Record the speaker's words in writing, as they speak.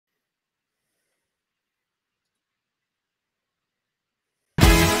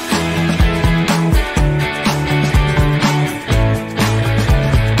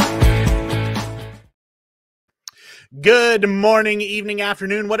Good morning, evening,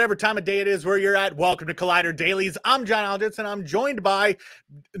 afternoon, whatever time of day it is where you're at. Welcome to Collider Dailies. I'm John Aldritz, and I'm joined by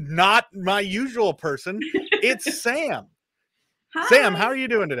not my usual person. It's Sam. Hi. Sam, how are you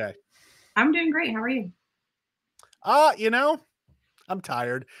doing today? I'm doing great. How are you? I'm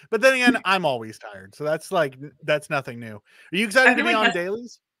tired. But then again, I'm always tired. So that's nothing new. Are you excited to be on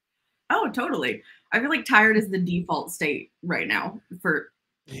Dailies? Oh, totally. I feel like tired is the default state right now for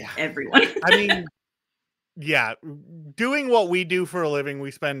everyone. I mean, yeah, doing what we do for a living, we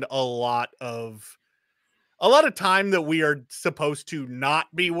spend a lot of time that we are supposed to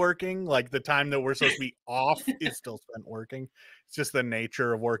not be working. Like the time that we're supposed to be off is still spent working. It's just the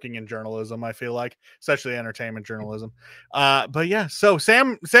nature of working in journalism, I feel like, especially entertainment journalism. But yeah, so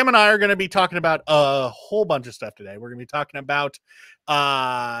Sam and I are going to be talking about a whole bunch of stuff today. We're going to be talking about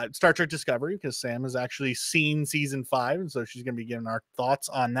Star Trek Discovery, because Sam has actually seen season 5, and so she's going to be giving our thoughts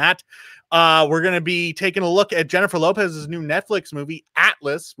on that. We're going to be taking a look at Jennifer Lopez's new Netflix movie,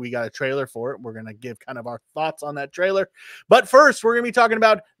 Atlas. We got a trailer for it. We're going to give kind of our thoughts on that trailer. But first, we're going to be talking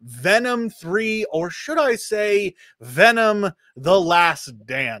about Venom 3, or should I say Venom The Last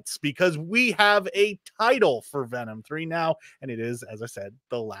Dance, because we have a title for Venom 3 now, and it is, as I said,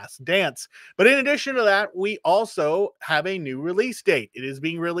 The Last Dance. But in addition to that, we also have a new release date. It is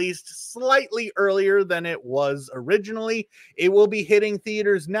being released slightly earlier than it was originally. It will be hitting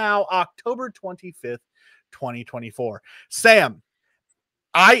theaters now, October 25th, 2024. Sam,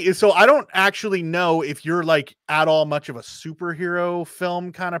 I don't actually know if you're like at all much of a superhero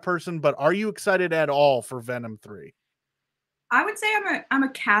film kind of person, but are you excited at all for Venom 3? I would say I'm a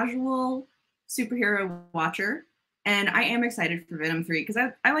casual superhero watcher, and I am excited for Venom 3 because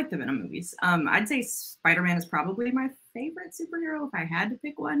I like the Venom movies. I'd say Spider-Man is probably my favorite superhero if I had to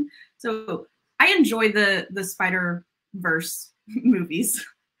pick one. So I enjoy the Spider-Verse movies.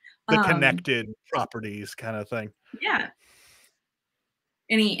 The connected properties kind of thing. Yeah.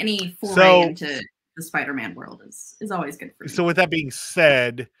 Any foray into the Spider-Man world is always good for me. So with that being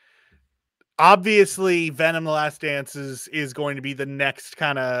said, obviously Venom The Last Dance is going to be the next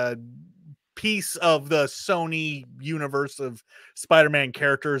kind of piece of the Sony universe of Spider-Man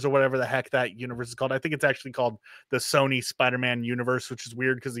characters, or whatever the heck that universe is called. I think it's actually called the Sony Spider-Man universe, which is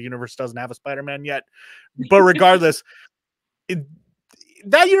weird because the universe doesn't have a Spider-Man yet. But regardless,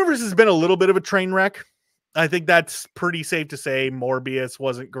 that universe has been a little bit of a train wreck. I think that's pretty safe to say. Morbius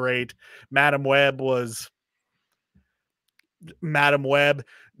wasn't great. Madam Web was Madam Web.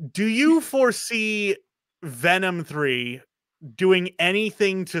 Do you foresee Venom 3 doing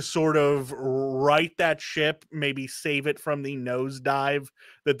anything to sort of right that ship, maybe save it from the nosedive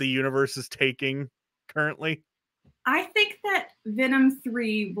that the universe is taking currently? I think that Venom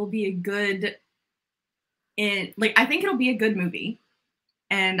 3 will be I think it'll be a good movie,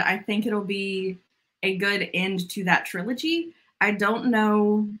 and I think it'll be a good end to that trilogy. I don't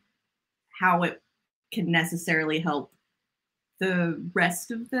know how it can necessarily help the rest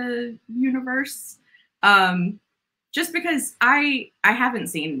of the universe. Just because I haven't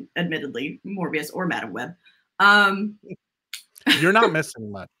seen, admittedly, Morbius or Madam Web. You're not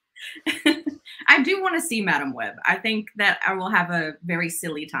missing much. I do want to see Madam Web. I think that I will have a very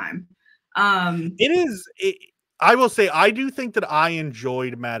silly time. I will say, I do think that I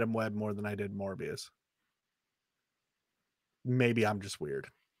enjoyed Madam Web more than I did Morbius. Maybe I'm just weird,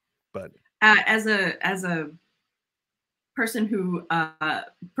 but as a person who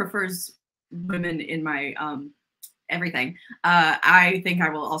prefers women in my everything, I think I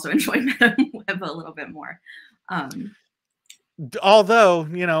will also enjoy Madam Web a little bit more. Although,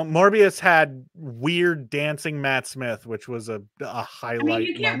 Morbius had weird dancing Matt Smith, which was a highlight. I mean,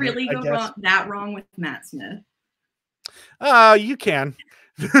 you can't really go wrong with Matt Smith. You can.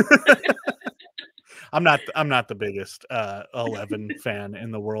 I'm not the biggest 11 fan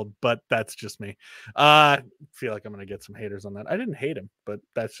in the world, but that's just me. I feel like I'm gonna get some haters on that. I didn't hate him, but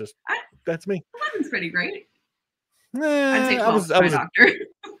that's me. 11's pretty great. I'd say 12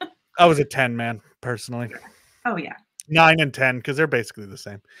 I was a 10 man personally. Oh yeah. 9 and 10, because they're basically the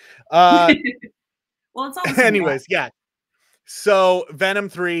same. Well, it's all anyways, yeah. So Venom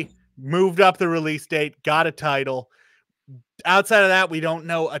 3 moved up the release date, got a title. Outside of that, we don't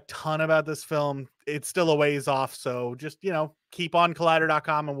know a ton about this film. It's still a ways off, so just, keep on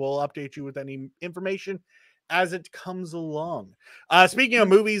collider.com and we'll update you with any information as it comes along. Speaking of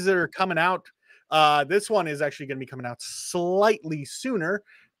movies that are coming out, this one is actually going to be coming out slightly sooner,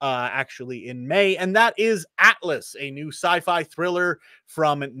 actually in May, and that is Atlas, a new sci-fi thriller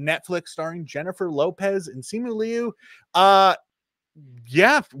from Netflix starring Jennifer Lopez and Simu Liu.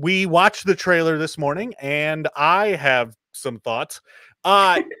 Yeah, we watched the trailer this morning, and I have some thoughts.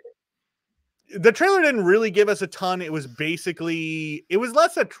 the trailer didn't really give us a ton. It was basically, it was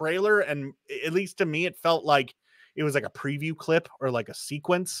less a trailer, and at least to me, it felt like it was like a preview clip or like a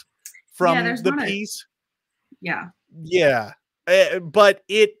sequence Yeah, from there's the not a piece. yeah. Yeah. But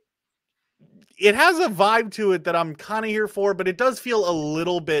it has a vibe to it that I'm kind of here for, but it does feel a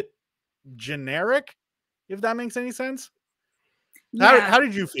little bit generic, if that makes any sense. Yeah. How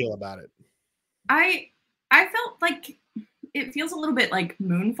did you feel about it? I I felt like it feels a little bit like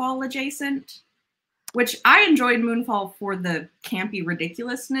Moonfall adjacent, which I enjoyed Moonfall for the campy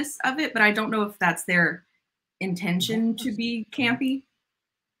ridiculousness of it, but I don't know if that's their intention to be campy.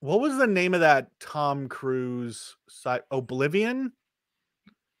 What was the name of that Tom Cruise Oblivion?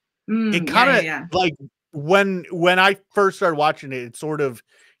 It Yeah, kind yeah, of yeah. like when I first started watching it, it sort of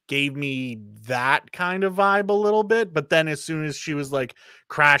gave me that kind of vibe a little bit. But then as soon as she was like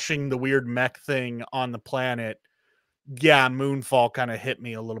crashing the weird mech thing on the planet, yeah, Moonfall kind of hit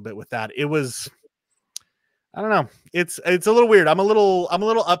me a little bit with that. It was, I don't know. It's a little weird. I'm a little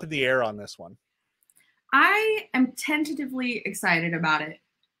up in the air on this one. I am tentatively excited about it.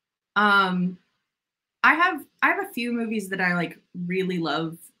 Um, I have a few movies that I like really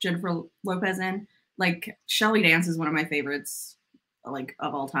love Jennifer Lopez in. Like Shelley Dance is one of my favorites, like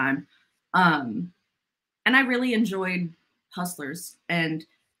of all time. Um, and I really enjoyed Hustlers. And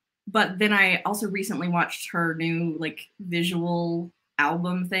but then I also recently watched her new like visual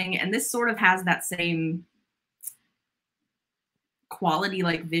album thing, and this sort of has that same quality,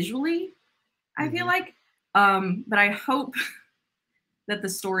 like visually. I feel like, but I hope that the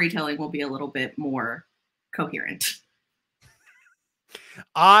storytelling will be a little bit more coherent.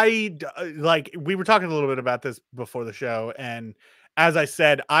 Like we were talking a little bit about this before the show, and as I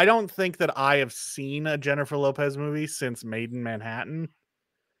said, I don't think that I have seen a Jennifer Lopez movie since Made in Manhattan,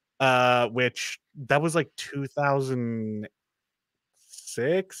 which that was like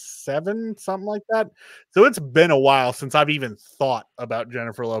 2006, 7, something like that. So it's been a while since I've even thought about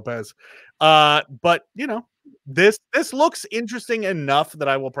Jennifer Lopez. But you know, this looks interesting enough that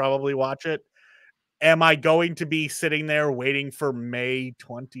I will probably watch it. Am I going to be sitting there waiting for May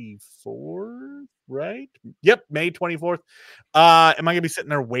 24th? Right? Yep, May 24th. Am I gonna be sitting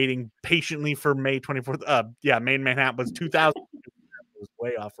there waiting patiently for May 24th? Yeah, Made in Manhattan was 2000. Was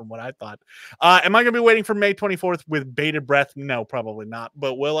way off from what I thought. Am I gonna be waiting for May 24th with bated breath? No, probably not.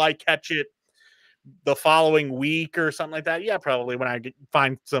 But will I catch it the following week or something like that? Yeah, probably when I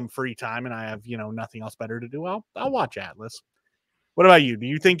find some free time and I have, nothing else better to do. I'll watch Atlas. What about you? Do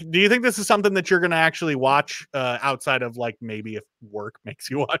you think this is something that you're going to actually watch outside of like maybe if work makes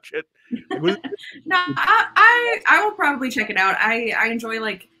you watch it? Like, No, I will probably check it out. I enjoy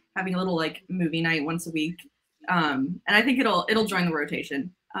like having a little like movie night once a week, and I think it'll join the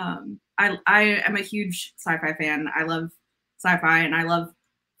rotation. I am a huge sci-fi fan. I love sci-fi, and I love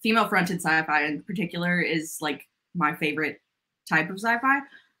female-fronted sci-fi in particular is like my favorite type of sci-fi.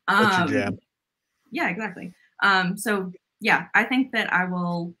 What's your jam? Yeah, exactly. So yeah, I think that I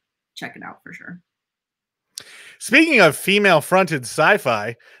will check it out for sure. Speaking of female-fronted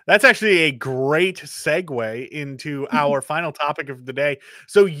sci-fi, that's actually a great segue into our final topic of the day.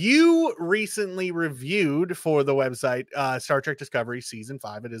 So you recently reviewed for the website Star Trek Discovery Season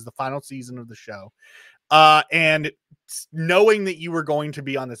 5. It is the final season of the show. And knowing that you were going to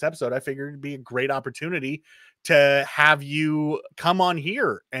be on this episode, I figured it'd be a great opportunity to have you come on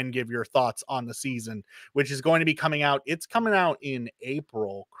here and give your thoughts on the season, which is going to be coming out. It's coming out in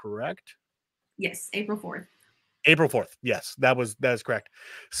April, correct? Yes, April 4th. April 4th. Yes, that is correct.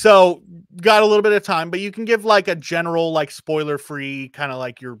 So got a little bit of time, but you can give like a general, like spoiler free kind of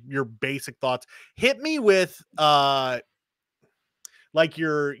like your basic thoughts. Hit me with like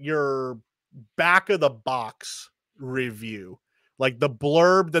your back of the box review, like the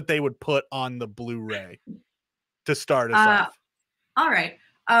blurb that they would put on the Blu-ray to start us off. All right.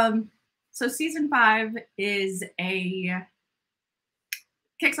 So season 5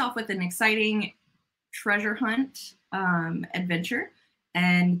 kicks off with an exciting treasure hunt adventure,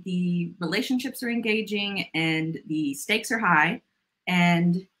 and the relationships are engaging and the stakes are high,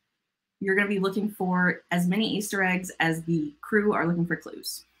 and you're going to be looking for as many Easter eggs as the crew are looking for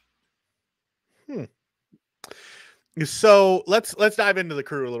clues. So let's dive into the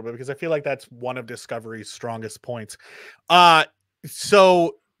crew a little bit because I feel like that's one of Discovery's strongest points.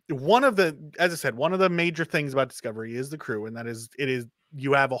 So as I said, one of the major things about Discovery is the crew, and that is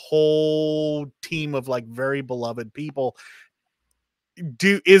you have a whole team of like very beloved people.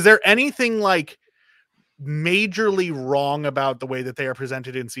 Is there anything like majorly wrong about the way that they are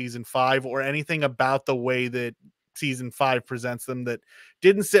presented in season 5, or anything about the way that season 5 presents them that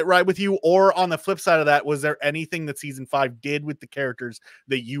didn't sit right with you? Or on the flip side of that, was there anything that season 5 did with the characters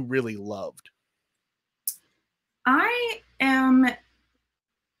that you really loved? I am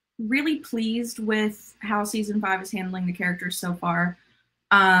really pleased with how season 5 is handling the characters so far.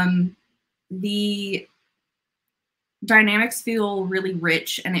 The dynamics feel really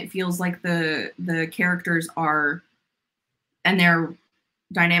rich, and it feels like the characters are, and their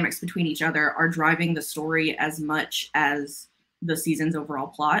dynamics between each other are driving the story as much as the season's overall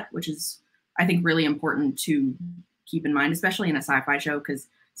plot, which is, I think, really important to keep in mind, especially in a sci-fi show, because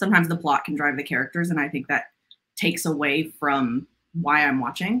sometimes the plot can drive the characters, and I think that takes away from why I'm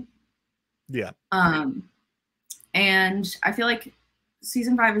watching. Yeah. And I feel like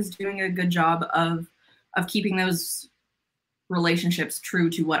season 5 is doing a good job of keeping those relationships true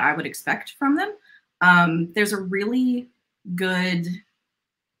to what I would expect from them. There's a really good,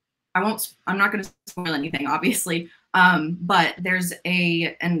 I'm not going to spoil anything, obviously. But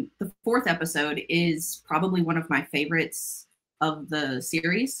and the 4th episode is probably one of my favorites of the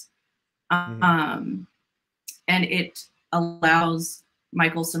series. And it allows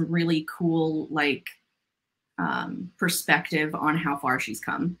Michael some really cool, like, perspective on how far she's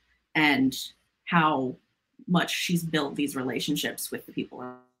come and how much she's built these relationships with the people.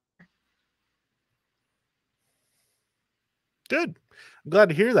 Good. I'm glad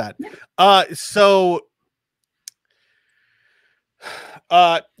to hear that. Yeah. So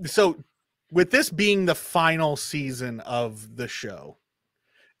with this being the final season of the show,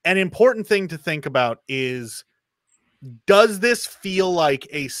 an important thing to think about is, does this feel like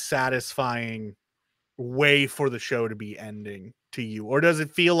a satisfying way for the show to be ending to you? Or does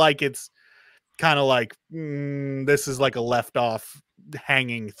it feel like it's kind of like, this is like a left off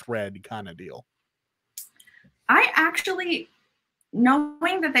hanging thread kind of deal? I actually,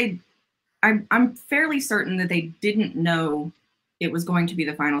 knowing that I'm fairly certain that they didn't know it was going to be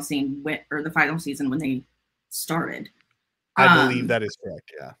the final scene or the final season when they started. I believe that is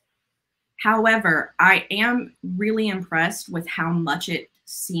correct. Yeah. However, I am really impressed with how much it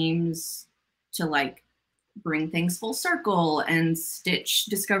seems to, like, bring things full circle and stitch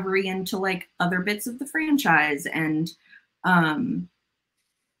Discovery into, like, other bits of the franchise. And I'm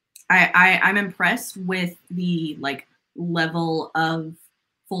impressed with the, like, level of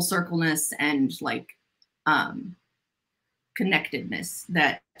full circleness and, like, connectedness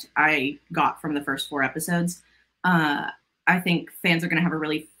that I got from the first 4 episodes. I think fans are going to have a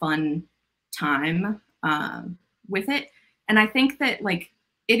really fun time with it. And I think that, like,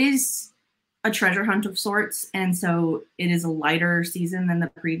 it is a treasure hunt of sorts, and so it is a lighter season than the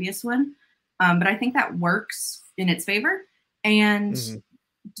previous one. But I think that works in its favor. And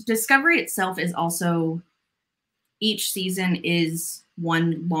Discovery itself is also, each season is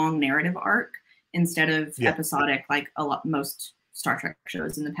one long narrative arc instead of episodic, like most Star Trek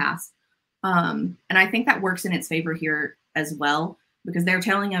shows in the past. And I think that works in its favor here as well, because they're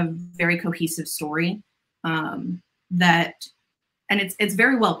telling a very cohesive story and it's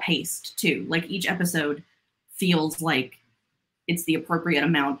very well paced too. Like, each episode feels like it's the appropriate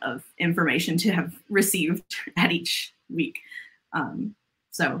amount of information to have received at each week.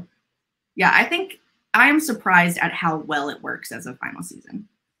 So yeah, I think I am surprised at how well it works as a final season.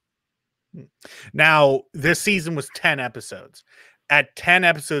 Now, this season was 10 episodes. At 10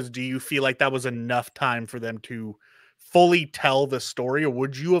 episodes, do you feel like that was enough time for them to fully tell the story, or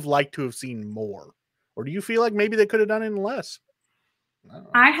would you have liked to have seen more? Or do you feel like maybe they could have done it in less?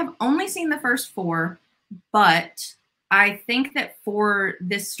 I have only seen the first 4, but I think that for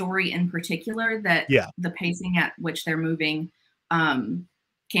this story in particular, that the pacing at which they're moving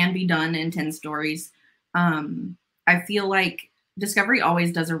can be done in 10 stories. I feel like Discovery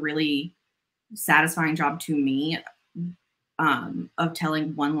always does a really satisfying job to me of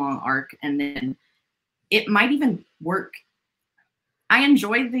telling one long arc, and then it might even work. I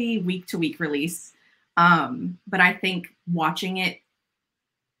enjoy the week-to-week release, but I think watching it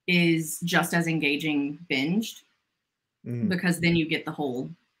is just as engaging binged, because then you get the whole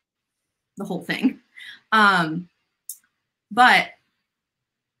thing. But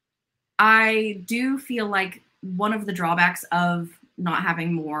I do feel like one of the drawbacks of not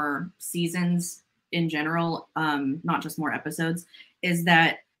having more seasons in general, not just more episodes, is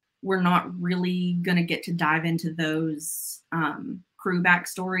that we're not really going to get to dive into those crew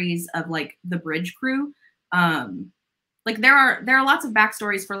backstories of, like, the bridge crew. Like, there are lots of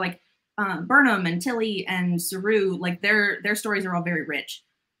backstories for, like, Burnham and Tilly and Saru. Like, their stories are all very rich.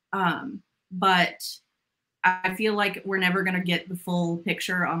 But I feel like we're never going to get the full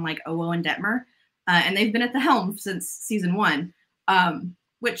picture on, like, Owo and Detmer. And they've been at the helm since season 1,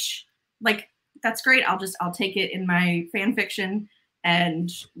 which, like, that's great. I'll take it in my fan fiction,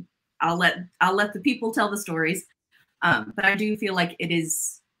 and I'll let the people tell the stories. But I do feel like it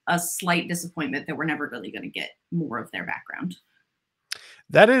is a slight disappointment that we're never really going to get more of their background.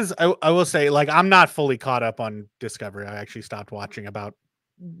 That is, I will say, like, I'm not fully caught up on Discovery. I actually stopped watching about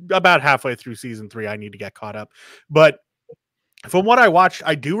halfway through season 3. I need to get caught up. But from what I watched,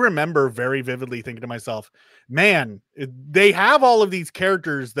 I do remember very vividly thinking to myself, man, they have all of these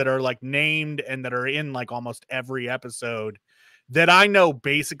characters that are like named and that are in like almost every episode that I know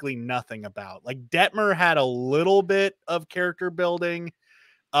basically nothing about. Like Detmer had a little bit of character building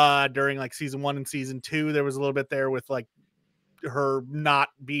during like season 1 and season 2. There was a little bit there with like her not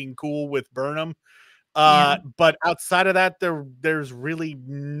being cool with Burnham. But outside of that, there's really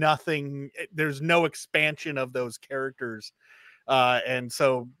nothing. There's no expansion of those characters. And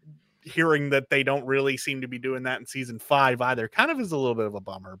so hearing that they don't really seem to be doing that in season 5 either kind of is a little bit of a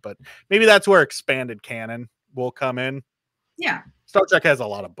bummer, but maybe that's where expanded canon will come in. Yeah. Star Trek has a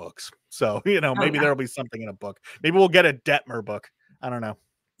lot of books. So, you know, maybe there'll be something in a book. Maybe we'll get a Detmer book. I don't know.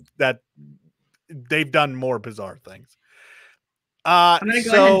 That they've done more bizarre things. I'm going to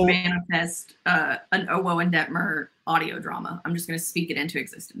go ahead and manifest an Owo and Detmer audio drama. I'm just going to speak it into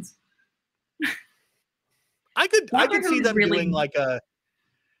existence. I could see them doing like a.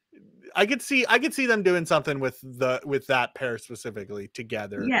 I could see them doing something with that pair specifically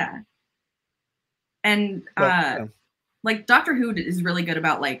together. Yeah. And like Doctor Who is really good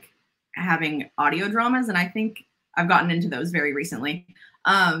about like having audio dramas, and I think I've gotten into those very recently.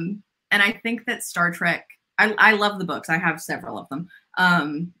 And I think that Star Trek, I love the books. I have several of them.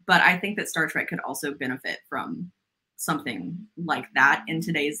 But I think that Star Trek could also benefit from something like that in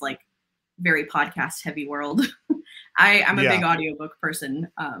today's like very podcast heavy world. I'm a big audiobook person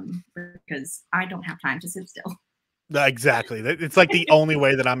because I don't have time to sit still. Exactly. It's like the only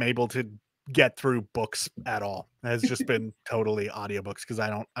way that I'm able to get through books at all has just been totally audiobooks because I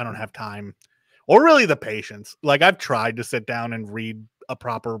don't have time or really the patience. Like I've tried to sit down and read a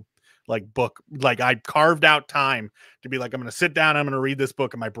proper like book. Like I carved out time to be like, I'm going to sit down, I'm going to read this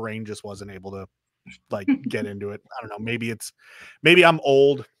book, and my brain just wasn't able to like get into it. I don't know. Maybe I'm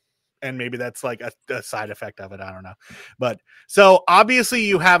old and maybe that's like a side effect of it. I don't know. But so obviously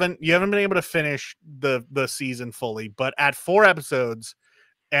you haven't been able to finish the season fully, but at 4 episodes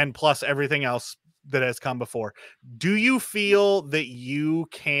and plus everything else that has come before, do you feel that you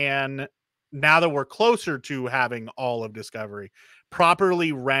can, now that we're closer to having all of Discovery,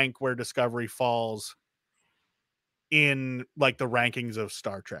 properly rank where Discovery falls in like the rankings of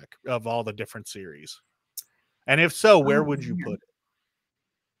Star Trek of all the different series? And if so, where would you put it?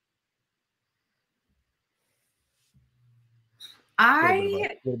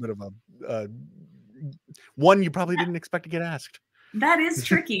 A little bit of a one you probably didn't expect to get asked. That is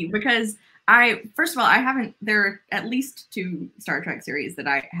tricky because first of all, there are at least 2 Star Trek series that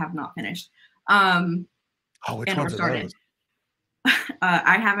I have not finished. Which ones are those?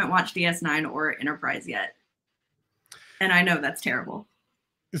 I haven't watched DS9 or Enterprise yet. And I know that's terrible.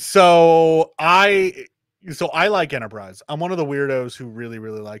 So I like Enterprise. I'm one of the weirdos who really,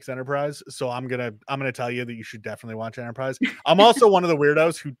 really likes Enterprise. So I'm gonna tell you that you should definitely watch Enterprise. I'm also one of the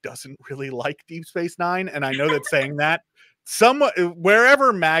weirdos who doesn't really like Deep Space Nine, and I know that saying that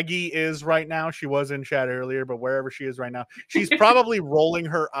wherever Maggie is right now, she was in chat earlier, but wherever she is right now, she's probably rolling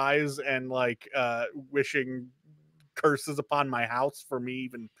her eyes and like wishing curses upon my house for me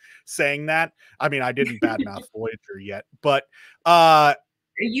even saying that. I mean, I didn't badmouth Voyager yet, but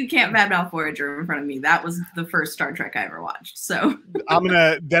you can't badmouth Voyager in front of me. That was the first Star Trek I ever watched. So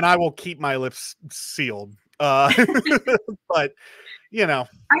then I will keep my lips sealed. But you know,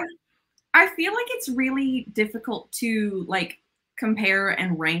 I feel like it's really difficult to like compare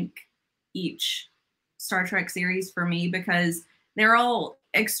and rank each Star Trek series for me because they're all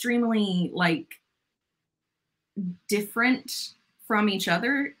extremely like different from each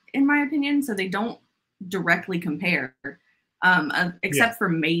other in my opinion. So they don't directly compare. Except for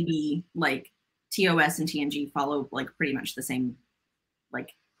maybe like TOS and TNG follow like pretty much the same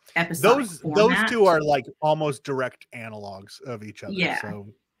like episode. Those 2 are like almost direct analogs of each other. Yeah. So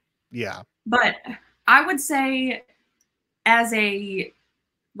yeah. But I would say as a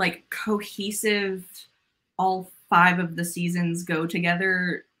like cohesive all 5 of the seasons go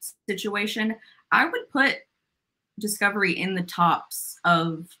together situation, I would put Discovery in the tops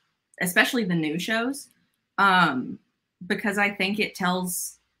of especially the new shows. Because I think it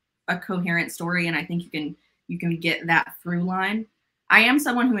tells a coherent story, and I think you can get that through line. I am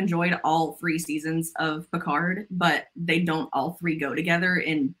someone who enjoyed all 3 seasons of Picard, but they don't all 3 go together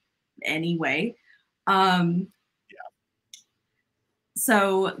in any way.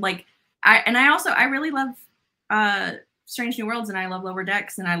 So like I really love Strange New Worlds, and I love Lower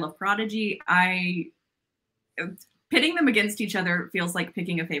Decks, and I love Prodigy. pitting them against each other feels like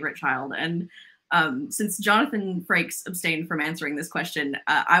picking a favorite child. And since Jonathan Frakes abstained from answering this question,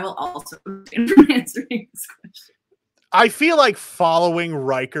 I will also abstain from answering this question. I feel like following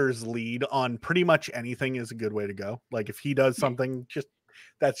Riker's lead on pretty much anything is a good way to go. Like if he does something,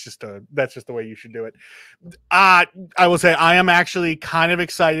 that's just the way you should do it. I will say I am actually kind of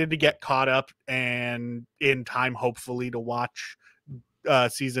excited to get caught up and in time, hopefully, to watch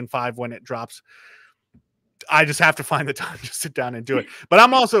season 5 when it drops. I just have to find the time to sit down and do it. But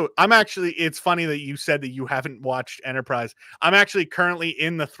I'm actually, it's funny that you said that you haven't watched Enterprise. I'm actually currently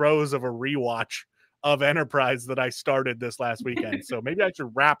in the throes of a rewatch of Enterprise that I started this last weekend. So maybe I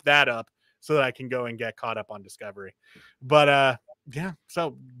should wrap that up so that I can go and get caught up on Discovery. But yeah,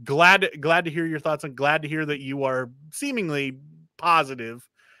 so glad to hear your thoughts, and glad to hear that you are seemingly positive,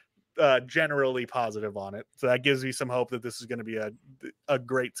 generally positive on it. So that gives me some hope that this is going to be a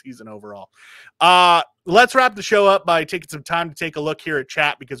great season overall. Let's wrap the show up by taking some time to take a look here at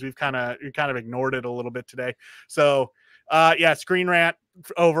chat, because we've kind of ignored it a little bit today. So yeah, Screen Rant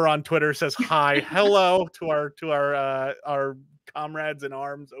over on Twitter says hi, hello to our comrades in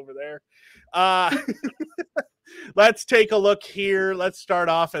arms over there. Let's take a look here. Let's start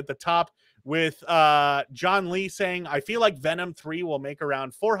off at the top with John Lee saying, I feel like Venom 3 will make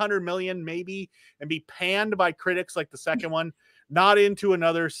around 400 million maybe and be panned by critics like the second one. Not into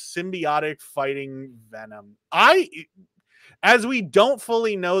another symbiotic fighting Venom. As we don't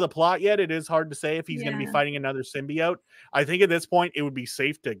fully know the plot yet, it is hard to say if he's going to be fighting another symbiote. I think at this point it would be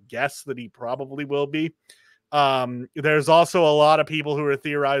safe to guess that he probably will be. There's also a lot of people who are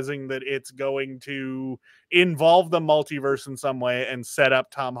theorizing that it's going to involve the multiverse in some way and set up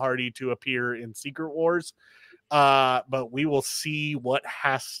Tom Hardy to appear in Secret Wars. But we will see what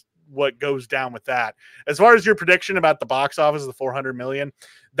goes down with that. As far as your prediction about the box office, the 400 million,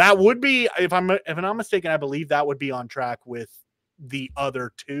 that would be, if I'm not mistaken, I believe that would be on track with the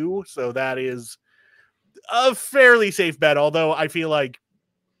other two. So that is a fairly safe bet. Although I feel like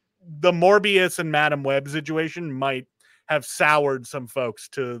the Morbius and Madam Web situation might have soured some folks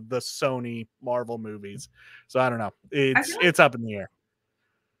to the Sony Marvel movies. So I don't know. It's up in the air.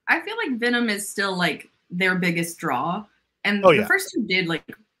 I feel like Venom is still like their biggest draw. And the first two did like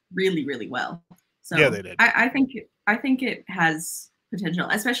really, really well. So yeah, they did. I think it has potential.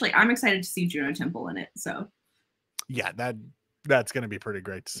 Especially I'm excited to see Juno Temple in it. So yeah, that's gonna be pretty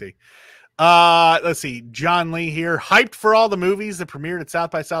great to see. Let's see. John Lee here. Hyped for all the movies that premiered at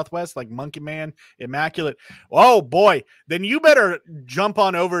South by Southwest, like Monkey Man, Immaculate. Oh boy. Then you better jump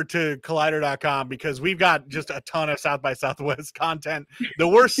on over to collider.com, because we've got just a ton of South by Southwest content that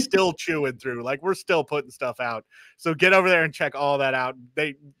we're still chewing through. Like we're still putting stuff out. So get over there and check all that out.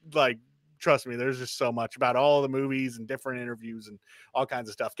 Trust me, there's just so much about all the movies and different interviews and all kinds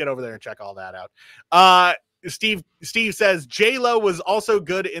of stuff. Get over there and check all that out. Steve says J-Lo was also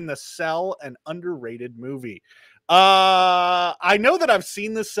good in The Cell, an underrated movie. I know that I've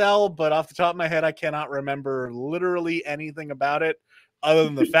seen The Cell, but off the top of my head, I cannot remember literally anything about it other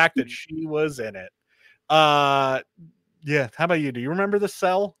than the fact that she was in it. Yeah. How about you? Do you remember The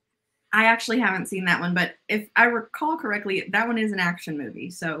Cell? I actually haven't seen that one, but if I recall correctly, that one is an action movie.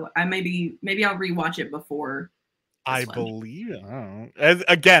 So maybe I'll rewatch it before. I believe. I don't know.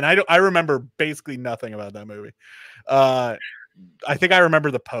 Again, I remember basically nothing about that movie. I think I remember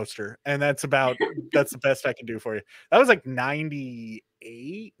the poster, and that's the best I can do for you. That was like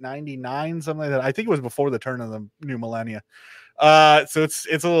 98, 99, something like that. I think it was before the turn of the new millennia. So it's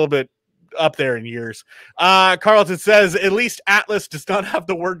a little bit up there in years. Carlton says at least Atlas does not have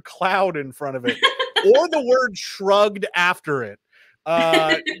the word cloud in front of it or the word shrugged after it.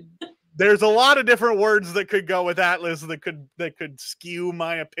 There's a lot of different words that could go with Atlas that could skew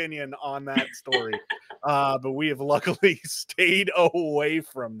my opinion on that story. But we have luckily stayed away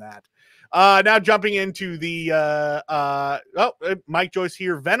from that. Now jumping into the Mike Joyce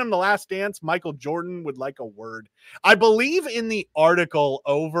here. Venom: The Last Dance. Michael Jordan would like a word. I believe in the article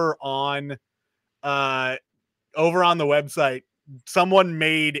over on the website, someone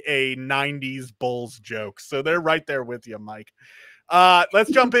made a 90s Bulls joke. So they're right there with you, Mike. Let's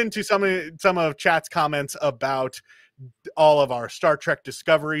jump into some of chat's comments about all of our Star Trek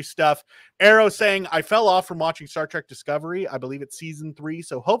Discovery stuff. Arrow saying, I fell off from watching Star Trek Discovery. I believe it's season 3.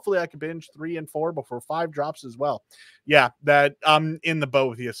 So hopefully I can binge 3 and 4 before 5 drops as well. Yeah, that I'm in the boat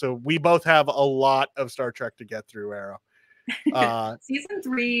with you. So we both have a lot of Star Trek to get through, Arrow. Season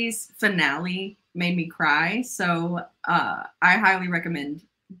 3's finale made me cry. So I highly recommend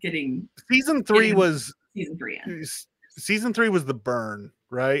getting season 3 was season 3 in. Season 3 was the burn,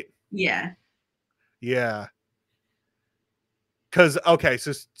 right? Yeah. Yeah. because okay,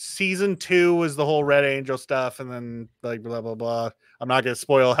 so season 2 was the whole Red Angel stuff, and then like blah blah blah. I'm not gonna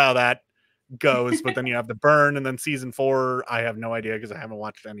spoil how that goes, but then you have the burn, and then season 4, I have no idea because I haven't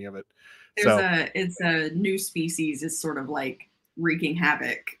watched any of it. It's a new species is sort of like wreaking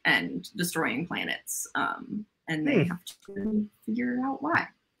havoc and destroying planets, and they have to figure out why.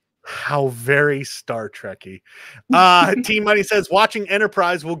 How very Star Trekky. Team Money says watching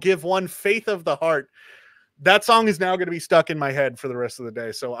Enterprise will give one faith of the heart. That song is now going to be stuck in my head for the rest of the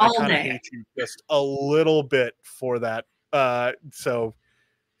day, so I kind of hate you just a little bit for that. So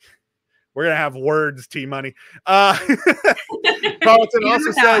we're gonna have words, Team Money. Carlton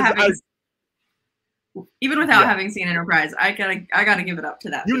also says, even without having seen Enterprise, I gotta give it up to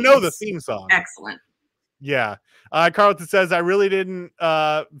that. You know the theme song. Excellent. Yeah. Carlton says, I really didn't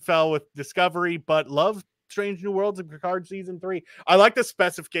fell with Discovery, but love Strange New Worlds of Picard Season 3. I like the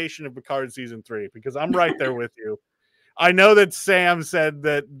specification of Picard Season 3 because I'm right there with you. I know that Sam said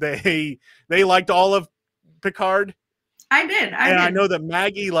that they liked all of Picard. I did. I know that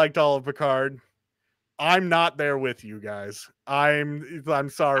Maggie liked all of Picard. I'm not there with you guys. I'm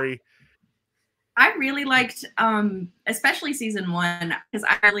sorry. I really liked, especially season 1, because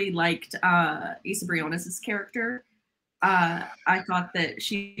I really liked Issa Briones' character. I thought that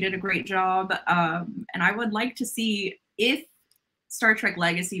she did a great job, and I would like to see, if Star Trek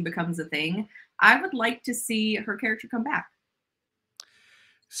Legacy becomes a thing, I would like to see her character come back.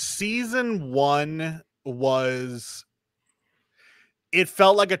 Season 1 it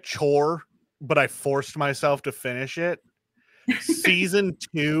felt like a chore, but I forced myself to finish it. Season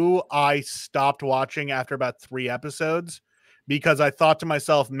 2, I stopped watching after about 3 episodes because I thought to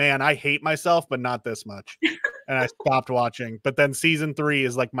myself, man, I hate myself, but not this much. And I stopped watching. But then season 3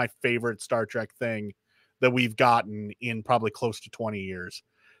 is like my favorite Star Trek thing that we've gotten in probably close to 20 years.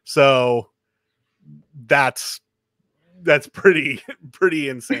 So that's pretty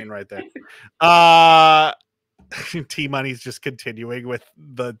insane right there. T-Money's just continuing with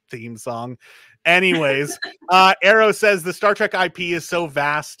the theme song. Anyways, Arrow says the Star Trek IP is so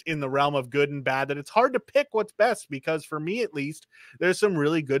vast in the realm of good and bad that it's hard to pick what's best, because for me at least, there's some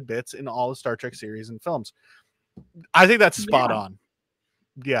really good bits in all the Star Trek series and films. I think that's spot on.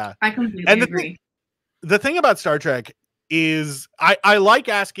 Yeah. I completely agree. The thing about Star Trek is I like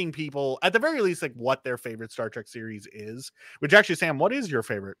asking people at the very least like what their favorite Star Trek series is, which actually, Sam, what is your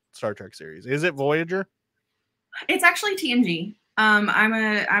favorite Star Trek series? Is it Voyager? It's actually TNG.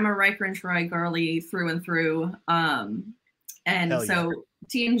 I'm a Riker and Troy girly through and through. And so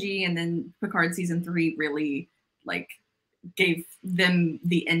TNG and then Picard season 3 really like gave them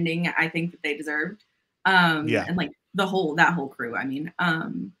the ending I think that they deserved. And like that whole crew. I mean,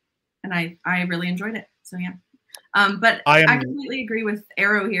 and I really enjoyed it. So yeah. But I completely agree with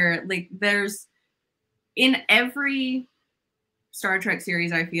Arrow here. Like there's in every Star Trek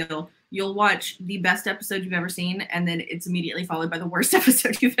series, I feel you'll watch the best episode you've ever seen, and then it's immediately followed by the worst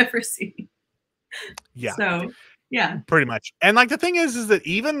episode you've ever seen. Yeah. So yeah, pretty much. And like the thing is that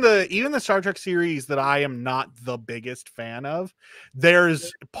even the Star Trek series that I am not the biggest fan of,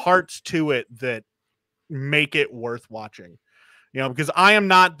 there's parts to it that make it worth watching. You know, because I am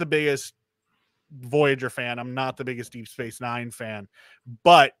not the biggest Voyager fan. I'm not the biggest Deep Space Nine fan,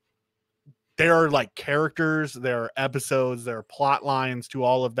 but there are like characters, there are episodes, there are plot lines to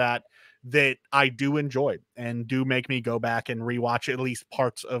all of that I do enjoy and do make me go back and rewatch at least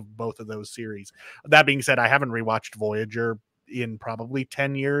parts of both of those series. That being said, I haven't rewatched Voyager in probably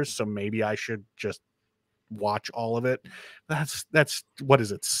 10 years, so maybe I should just watch all of it. That's what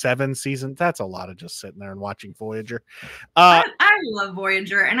is it, 7 seasons? That's a lot of just sitting there and watching Voyager. I love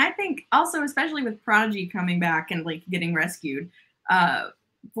Voyager, and I think also, especially with Prodigy coming back and like getting rescued,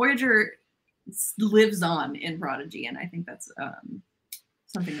 Voyager lives on in Prodigy, and I think that's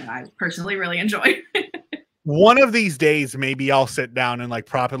something that I personally really enjoy. One of these days, maybe I'll sit down and like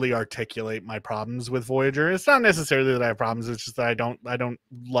properly articulate my problems with Voyager. It's not necessarily that I have problems; it's just that I don't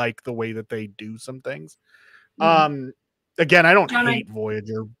like the way that they do some things. Again, I don't hate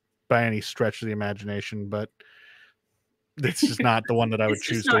Voyager by any stretch of the imagination, but it's just not the one that I would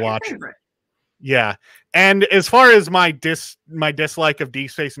choose to watch. Yeah. And as far as my dislike of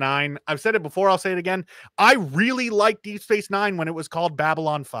Deep Space Nine, I've said it before, I'll say it again. I really liked Deep Space Nine when it was called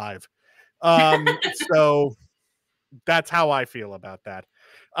Babylon 5. So that's how I feel about that.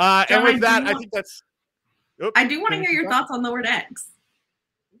 And with that, I think that's... I do want to hear your thoughts on Lower Decks.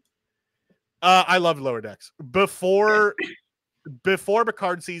 I loved Lower Decks. Before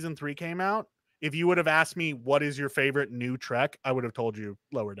Picard Season 3 came out, if you would have asked me what is your favorite new Trek, I would have told you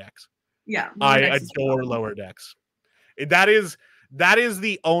Lower Decks. Yeah, I adore Lower Decks. That is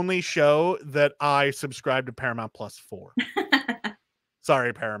the only show that I subscribe to Paramount Plus for.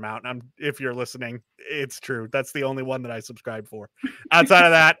 Sorry, Paramount. If you're listening, it's true. That's the only one that I subscribe for. Outside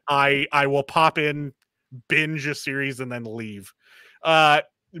of that, I will pop in, binge a series, and then leave.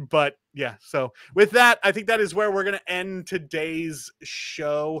 But yeah, so with that, I think that is where we're gonna end today's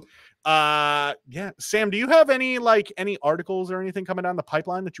show. Yeah, Sam, do you have any articles or anything coming down the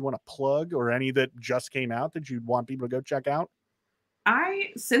pipeline that you want to plug, or any that just came out that you'd want people to go check out?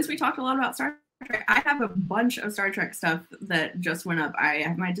 Since we talked a lot about Star Trek, I have a bunch of Star Trek stuff that just went up. I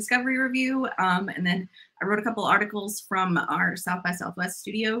have my Discovery review, and then I wrote a couple articles from our South by Southwest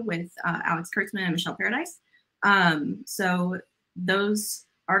studio with Alex Kurtzman and Michelle Paradise. So those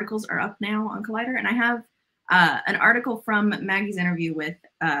articles are up now on Collider, and I have an article from Maggie's interview with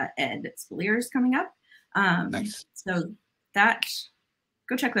Ed Spaliers coming up. Nice. So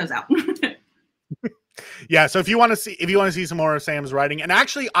go check those out. Yeah, so if you want to see some more of Sam's writing, and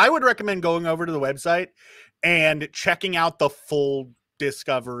actually I would recommend going over to the website and checking out the full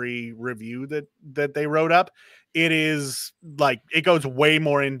Discovery review that they wrote up. It is it goes way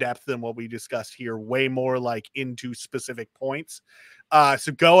more in depth than what we discussed here, way more into specific points.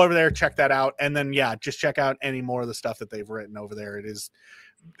 So go over there, check that out, and then just check out any more of the stuff that they've written over there.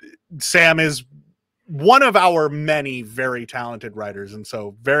 Sam is one of our many very talented writers, and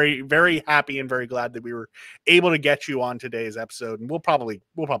so very, very happy and very glad that we were able to get you on today's episode. And we'll probably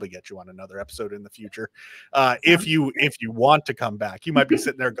get you on another episode in the future. If you want to come back. You might be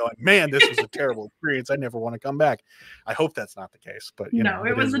sitting there going, man, this was a terrible experience, I never want to come back. I hope that's not the case, but no,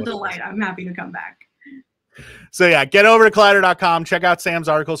 it was a delight. I'm happy to come back. So yeah, get over to Collider.com, check out Sam's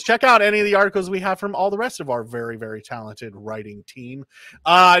articles, check out any of the articles we have from all the rest of our very, very talented writing team.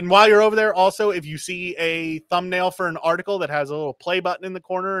 And while you're over there, also, if you see a thumbnail for an article that has a little play button in the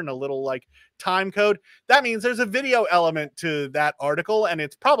corner and a little time code, that means there's a video element to that article, and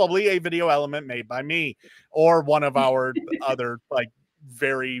it's probably a video element made by me or one of our other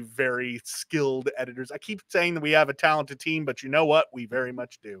very, very skilled editors. I keep saying that we have a talented team, but you know what? We very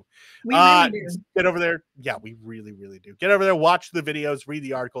much do. We really do. Get over there. Yeah, we really, really do. Get over there, watch the videos, read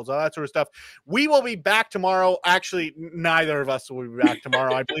the articles, all that sort of stuff. We will be back tomorrow. Actually, neither of us will be back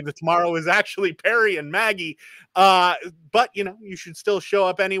tomorrow. I believe that tomorrow is actually Perry and Maggie. But you should still show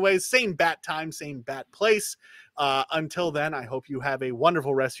up anyways. Same bat time, same bat place. Until then, I hope you have a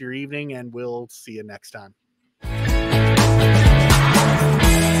wonderful rest of your evening, and we'll see you next time.